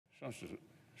Since the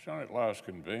Senate last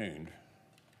convened,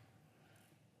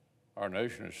 our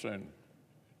nation has seen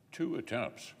 2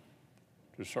 attempts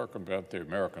to circumvent the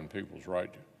American people's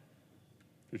right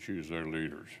to choose their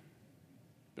leaders.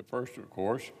 The first, of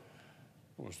course,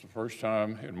 was the first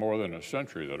time in more than a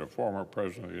century that a former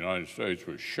president of the United States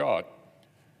was shot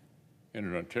in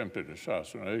an attempted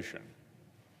assassination.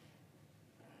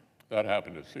 That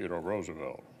happened to Theodore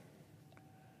Roosevelt.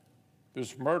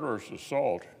 This murderous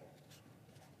assault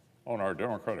on our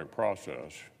democratic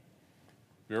process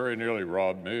very nearly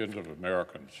robbed millions of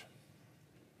Americans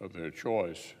of their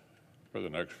choice for the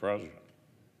next president.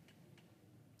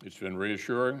 It's been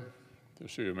reassuring to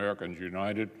see Americans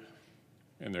united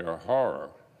in their horror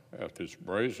at this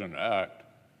brazen act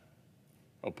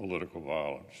of political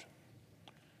violence.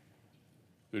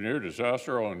 The near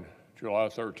disaster on July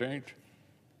 13th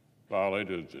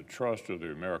violated the trust of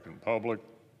the American public,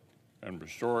 and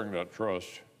restoring that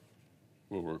trust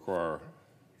will require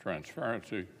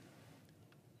transparency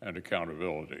and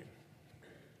accountability.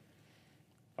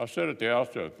 I said at the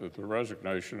outset that the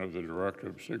resignation of the Director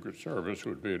of the Secret Service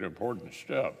would be an important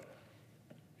step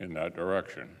in that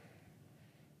direction,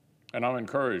 and I'm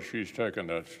encouraged she's taken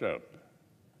that step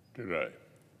today.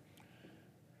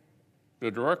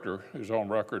 The Director is on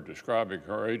record describing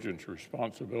her agent's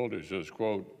responsibilities as,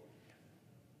 quote,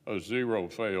 a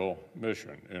zero-fail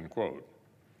mission, end quote.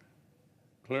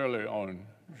 Clearly, on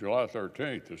July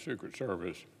 13th, the Secret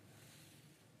Service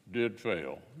did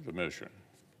fail the mission.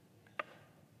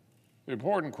 The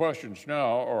important questions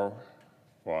now are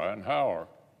why and how,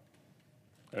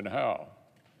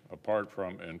 apart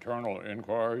from internal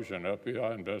inquiries and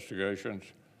FBI investigations,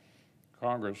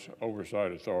 Congress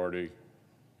Oversight Authority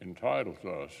entitles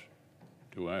us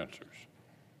to answers.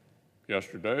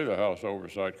 Yesterday, the House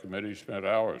Oversight Committee spent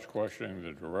hours questioning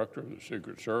the Director of the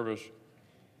Secret Service.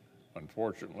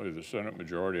 Unfortunately, the Senate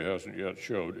majority hasn't yet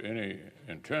showed any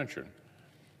intention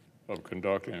of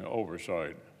conducting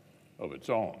oversight of its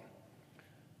own.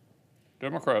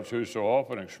 Democrats who so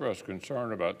often express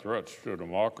concern about threats to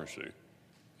democracy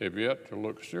have yet to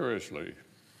look seriously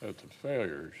at the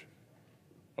failures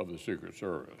of the Secret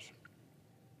Service.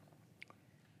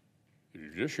 The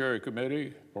Judiciary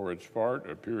Committee, for its part,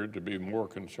 appeared to be more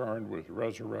concerned with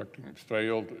resurrecting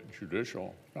failed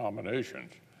judicial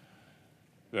nominations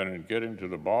than in getting to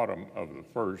the bottom of the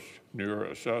first near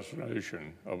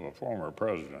assassination of a former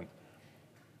president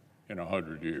in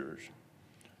 100 years.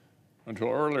 Until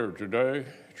earlier today,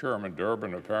 Chairman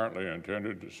Durbin apparently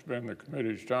intended to spend the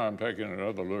committee's time taking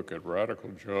another look at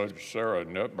radical Judge Sarah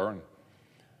Netburn,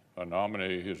 a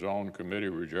nominee his own committee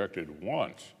rejected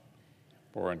once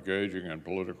for engaging in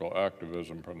political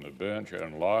activism from the bench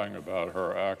and lying about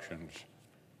her actions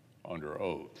under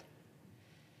oath.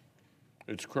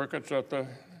 It's crickets at the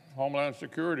Homeland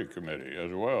Security Committee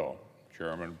as well.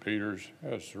 Chairman Peters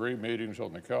has 3 meetings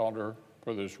on the calendar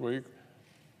for this week,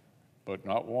 but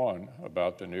not one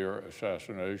about the near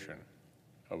assassination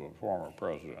of a former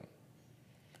president.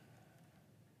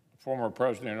 The former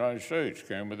president of the United States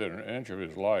came within an inch of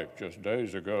his life just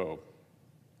days ago.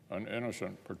 An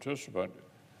innocent participant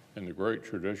in the great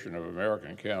tradition of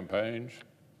American campaigns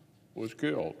was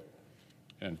killed,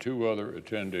 and 2 other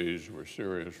attendees were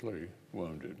seriously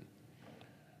wounded.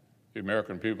 The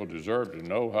American people deserve to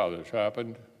know how this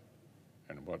happened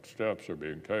and what steps are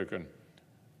being taken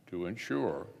to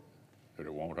ensure that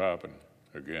it won't happen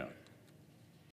again.